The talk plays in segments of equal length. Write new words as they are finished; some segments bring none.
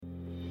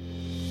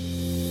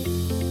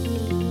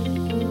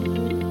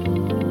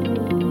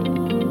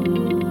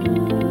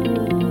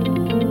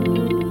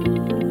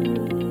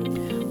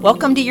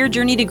Welcome to Your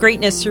Journey to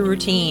Greatness Through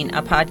Routine,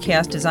 a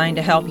podcast designed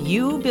to help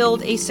you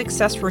build a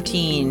success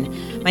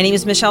routine. My name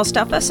is Michelle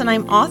Steffes, and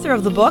I'm author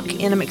of the book,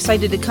 and I'm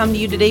excited to come to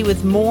you today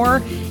with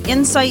more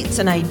insights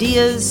and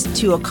ideas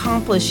to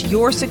accomplish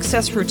your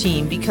success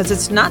routine, because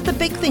it's not the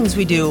big things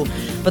we do,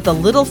 but the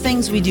little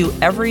things we do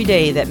every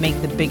day that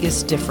make the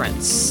biggest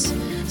difference.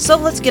 So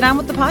let's get on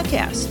with the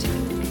podcast.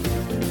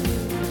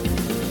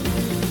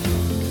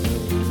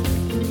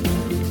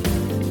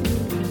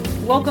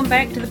 Welcome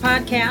back to the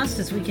podcast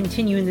as we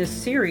continue in this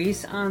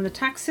series on the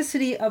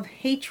toxicity of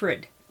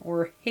hatred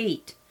or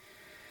hate.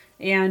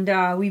 And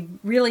we've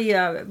really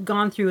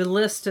gone through a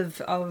list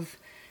of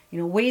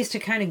ways to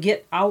kind of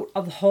get out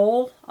of the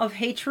hole of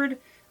hatred,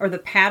 or the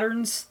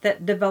patterns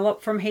that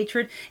develop from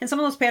hatred. And some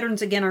of those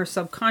patterns, again, are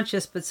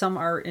subconscious, but some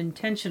are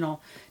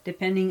intentional,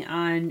 depending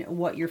on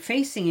what you're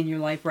facing in your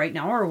life right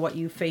now or what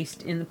you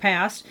faced in the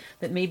past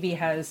that maybe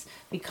has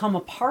become a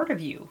part of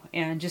you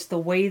and just the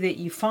way that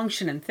you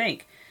function and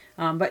think.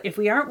 But if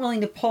we aren't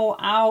willing to pull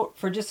out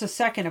for just a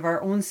second of our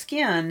own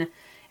skin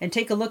and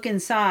take a look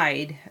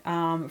inside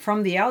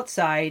from the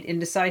outside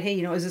and decide,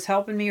 hey, is this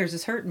helping me or is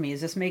this hurting me?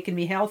 Is this making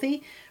me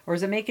healthy or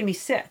is it making me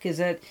sick? Is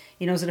it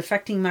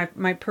affecting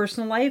my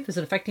personal life? Is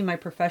it affecting my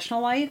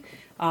professional life?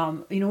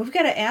 We've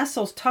got to ask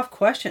those tough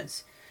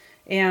questions.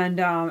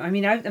 And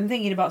I'm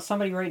thinking about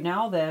somebody right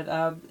now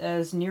that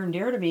is near and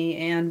dear to me.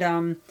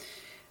 And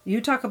you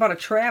talk about a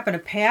trap and a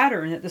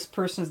pattern that this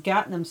person has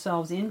gotten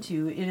themselves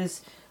into. It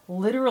is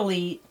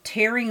literally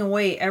tearing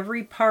away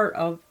every part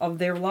of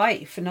their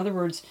life. In other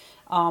words,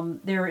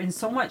 they're in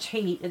so much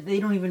hate that they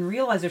don't even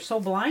realize, they're so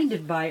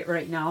blinded by it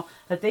right now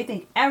that they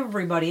think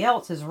everybody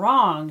else is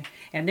wrong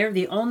and they're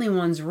the only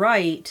ones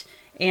right,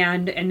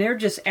 and they're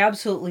just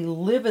absolutely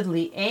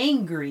lividly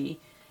angry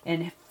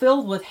and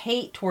filled with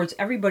hate towards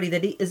everybody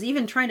that is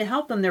even trying to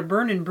help them. They're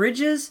burning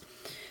bridges.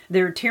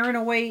 They're tearing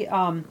away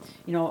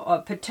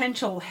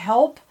potential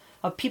help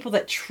of people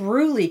that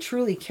truly,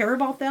 truly care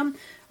about them.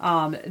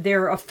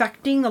 They're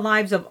affecting the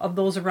lives of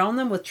those around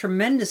them with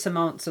tremendous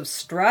amounts of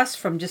stress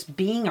from just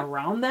being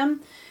around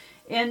them.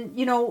 And,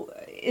 and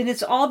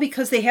it's all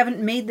because they haven't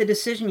made the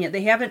decision yet.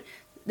 They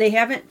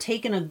haven't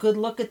taken a good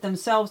look at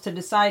themselves to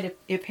decide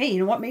if hey,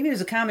 maybe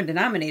there's a common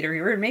denominator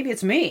here, and maybe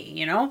it's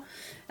me,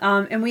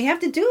 and we have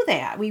to do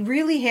that. We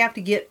really have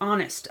to get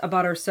honest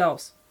about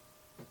ourselves.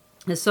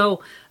 And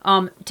so,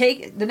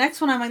 the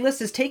next one on my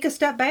list is take a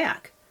step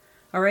back.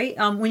 All right.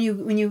 When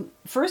you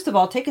first of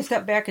all take a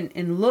step back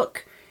and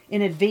look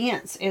in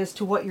advance as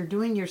to what you're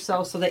doing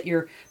yourself, so that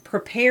you're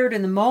prepared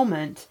in the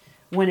moment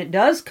when it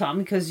does come,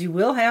 because you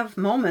will have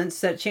moments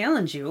that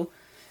challenge you,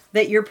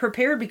 that you're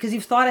prepared because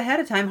you've thought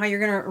ahead of time how you're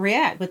going to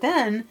react. But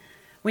then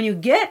when you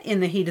get in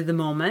the heat of the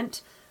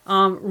moment,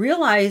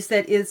 realize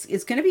that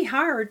it's going to be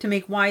hard to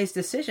make wise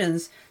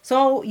decisions.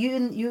 So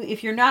you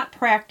if you're not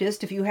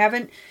practiced, if you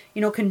haven't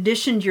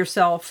conditioned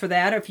yourself for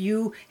that, if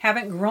you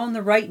haven't grown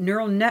the right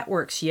neural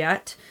networks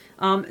yet,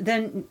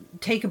 then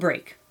take a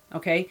break.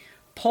 Okay,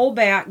 pull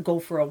back, go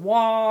for a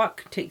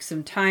walk, take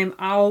some time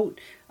out.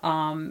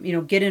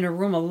 Get in a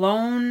room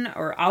alone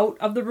or out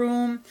of the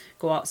room.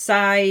 Go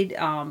outside,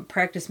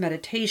 practice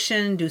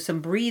meditation, do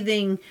some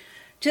breathing.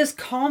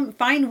 Just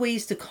find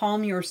ways to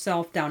calm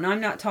yourself down. Now,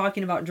 I'm not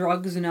talking about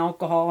drugs and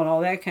alcohol and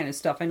all that kind of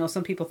stuff. I know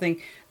some people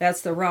think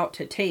that's the route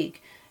to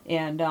take.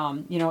 And,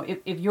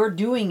 if you're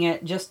doing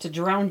it just to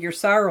drown your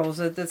sorrows,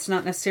 that's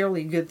not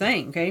necessarily a good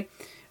thing, okay?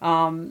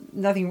 I'm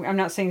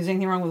not saying there's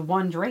anything wrong with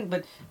one drink,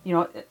 but,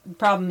 the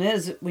problem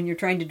is when you're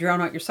trying to drown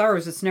out your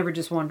sorrows, it's never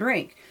just one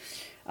drink.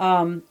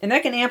 And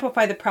that can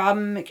amplify the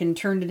problem. It can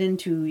turn it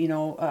into,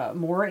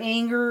 more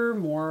anger,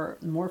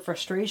 more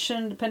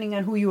frustration, depending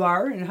on who you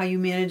are and how you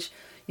manage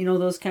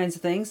those kinds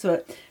of things.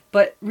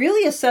 But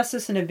really assess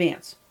this in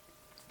advance,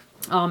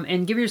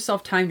 and give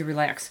yourself time to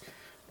relax.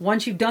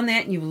 Once you've done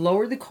that and you've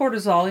lowered the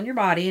cortisol in your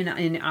body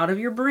and out of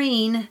your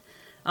brain,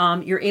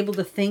 you're able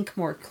to think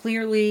more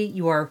clearly.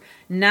 You are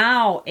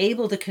now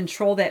able to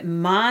control that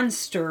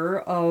monster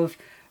of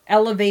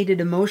elevated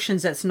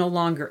emotions that's no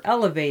longer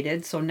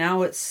elevated. So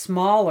now it's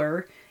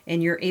smaller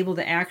and you're able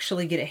to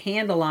actually get a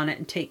handle on it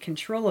and take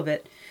control of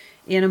it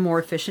in a more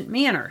efficient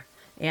manner.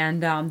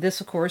 And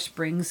this, of course,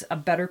 brings a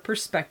better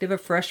perspective, a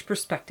fresh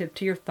perspective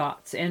to your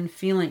thoughts and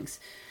feelings.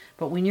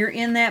 But when you're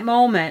in that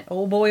moment,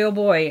 oh boy,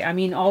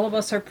 all of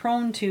us are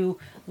prone to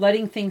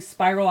letting things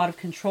spiral out of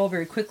control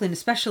very quickly, and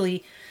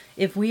especially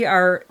if we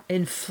are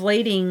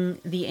inflating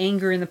the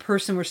anger in the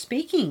person we're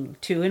speaking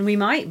to, and we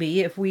might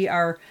be if we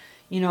are,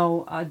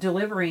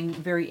 delivering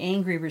very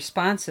angry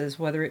responses,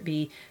 whether it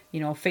be,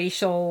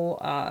 facial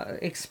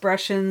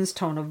expressions,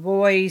 tone of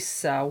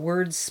voice,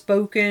 words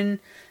spoken,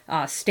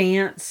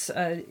 stance,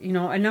 a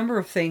number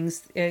of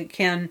things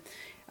can,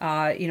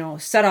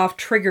 set off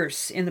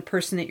triggers in the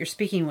person that you're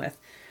speaking with.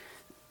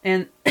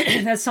 And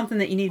that's something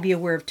that you need to be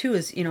aware of too,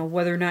 is,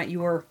 whether or not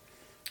you are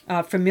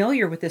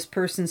familiar with this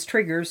person's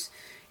triggers,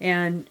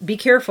 and be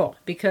careful,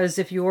 because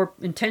if you're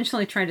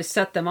intentionally trying to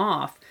set them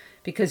off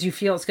because you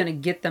feel it's going to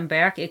get them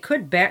back, it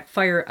could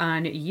backfire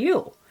on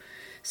you.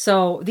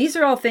 So these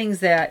are all things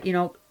that,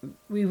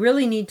 we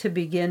really need to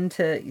begin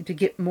to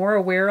get more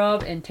aware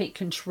of and take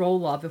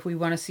control of if we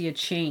want to see a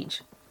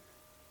change.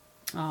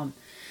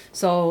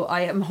 So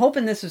I am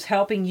hoping this was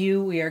helping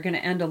you. We are going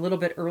to end a little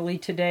bit early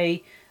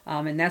today,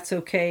 and that's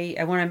okay.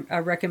 I want to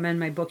recommend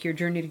my book, Your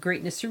Journey to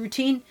Greatness Through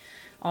Routine.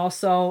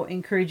 Also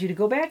encourage you to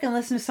go back and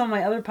listen to some of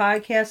my other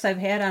podcasts I've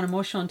had on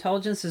emotional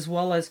intelligence, as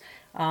well as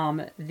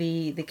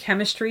the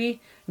chemistry,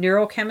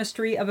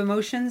 neurochemistry of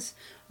emotions.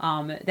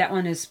 That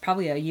one is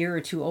probably a year or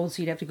two old,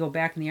 so you'd have to go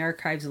back in the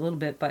archives a little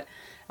bit. But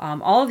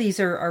all of these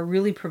are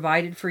really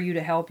provided for you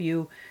to help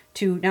you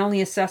to not only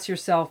assess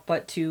yourself,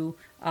 but to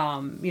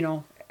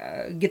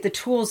get the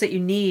tools that you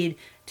need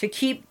to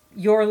keep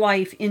your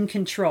life in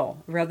control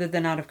rather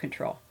than out of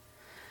control.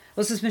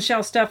 This is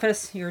Michelle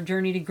Steffes, Your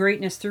Journey to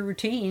Greatness Through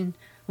Routine,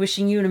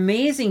 wishing you an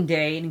amazing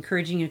day and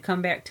encouraging you to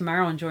come back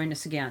tomorrow and join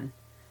us again.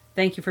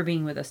 Thank you for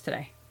being with us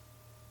today.